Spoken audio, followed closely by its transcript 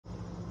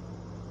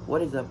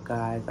What is up,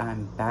 guys?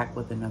 I'm back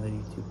with another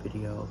YouTube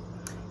video.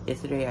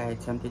 Yesterday I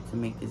attempted to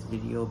make this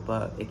video,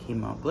 but it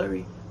came out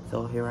blurry,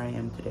 so here I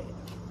am today.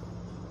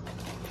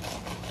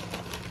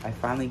 I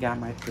finally got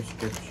my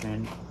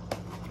prescription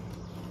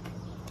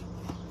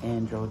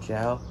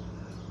AndroGel,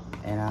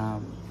 and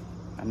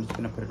I'm just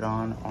gonna put it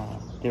on.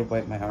 Did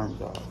wipe my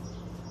arms off.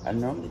 I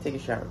normally take a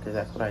shower because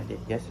that's what I did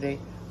yesterday,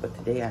 but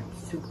today I'm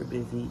super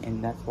busy,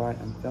 and that's why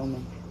I'm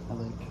filming at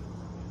like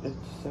it's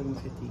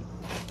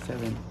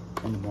 7:57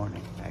 in the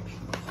morning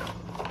actually. So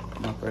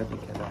I'm up early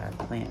because I have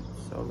plans.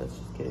 So let's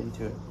just get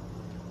into it.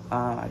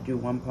 I do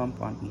one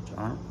pump on each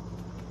arm.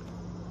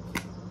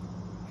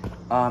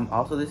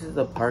 Also, this is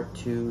a part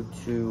 2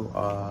 to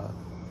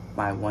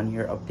my 1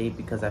 year update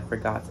because I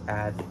forgot to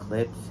add the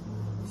clips.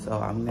 So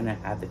I'm gonna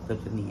add the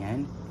clips in the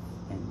end,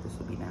 and this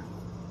will be now.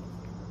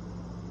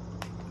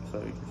 So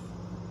you just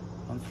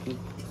unscoop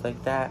just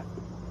like that.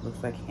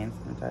 Looks like hand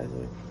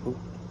sanitizer. Oop,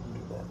 do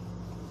that.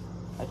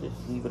 I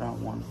just leave it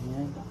on one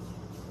hand.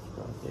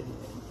 Rub it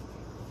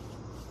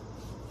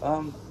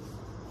in.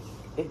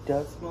 It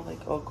does smell like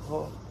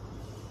alcohol,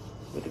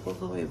 but it goes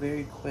away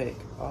very quick.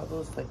 All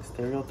those like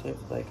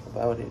stereotypes like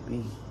about it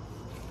being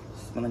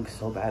smelling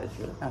so bad, it's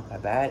really not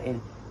that bad,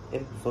 and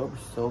it absorbs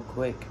so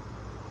quick.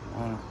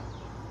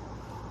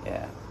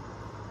 Yeah,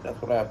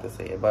 that's what I have to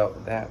say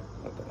about that.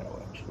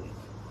 Actually,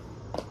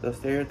 those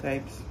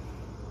stereotypes,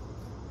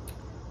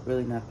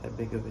 really not that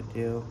big of a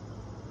deal.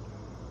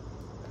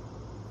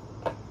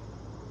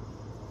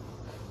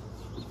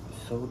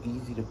 It's so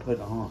easy to put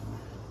on.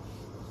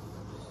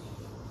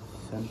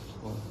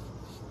 Simple.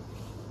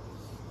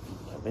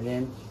 Rub it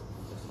in,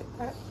 just like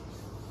that.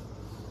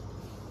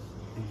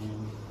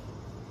 And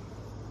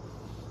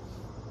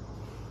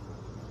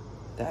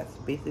that's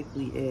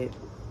basically it.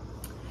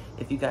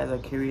 If you guys are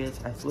curious,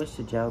 I switched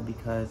to gel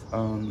because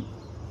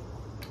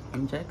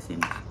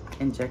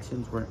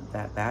injections weren't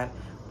that bad,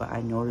 but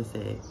I noticed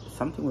that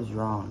something was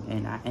wrong,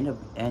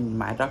 and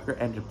my doctor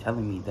ended up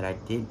telling me that I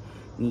did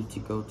need to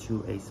go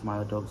to a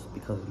smaller dose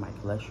because of my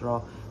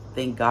cholesterol.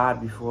 Thank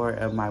God, before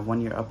my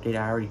 1 year update,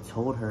 I already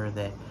told her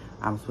that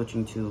I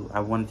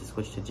wanted to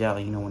switch to gel.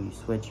 You know, when you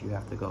switch, you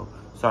have to go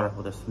start off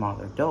with a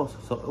smaller dose.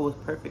 So it was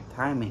perfect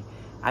timing.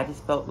 I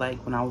just felt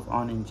like when I was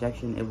on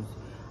injection,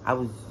 I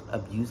was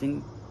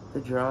abusing the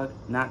drug.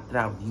 Not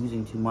that I was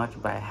using too much,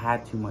 but I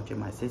had too much in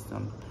my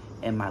system,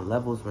 and my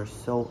levels were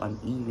so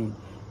uneven.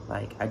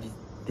 Like, I just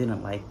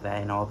didn't like that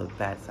and all the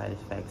bad side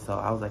effects. So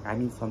I was like, I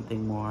need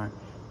something more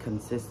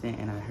consistent,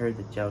 and I heard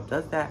the gel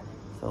does that.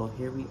 So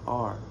here we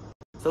are.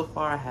 So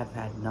far, I have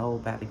had no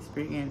bad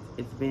experience.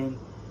 It's been,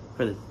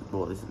 this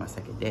is my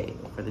second day.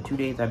 For the 2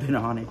 days I've been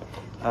on it,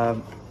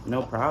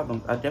 no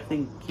problem. I'll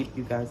definitely keep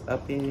you guys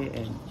updated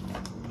and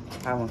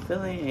how I'm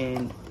feeling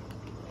and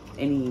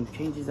any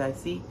changes I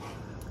see.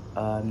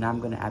 Now I'm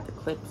gonna add the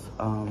clips.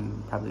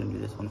 Probably gonna do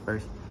this one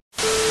first.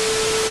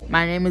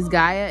 My name is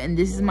Gaia, and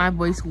this is my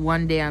voice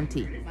 1 day on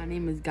T. My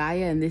name is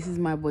Gaia, and this is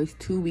my voice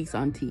 2 weeks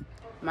on T.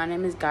 My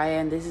name is Gaia,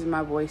 and this is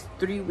my voice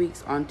 3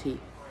 weeks on T.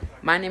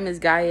 My name is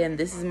Gaia, and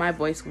this is my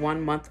voice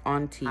 1 month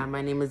on T. Hi,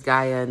 my name is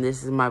Gaia, and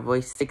this is my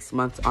voice 6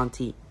 months on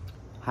T.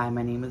 Hi,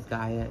 my name is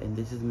Gaia, and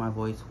this is my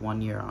voice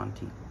 1 year on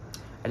T.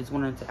 I just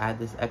wanted to add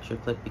this extra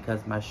clip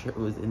because my shirt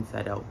was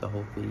inside out the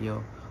whole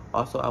video.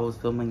 Also, I was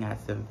filming at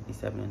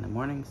 7:57 in the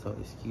morning, so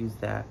excuse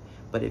that.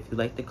 But if you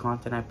like the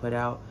content I put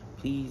out,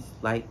 please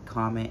like,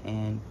 comment,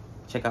 and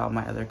check out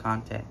my other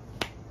content.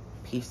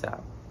 Peace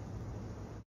out.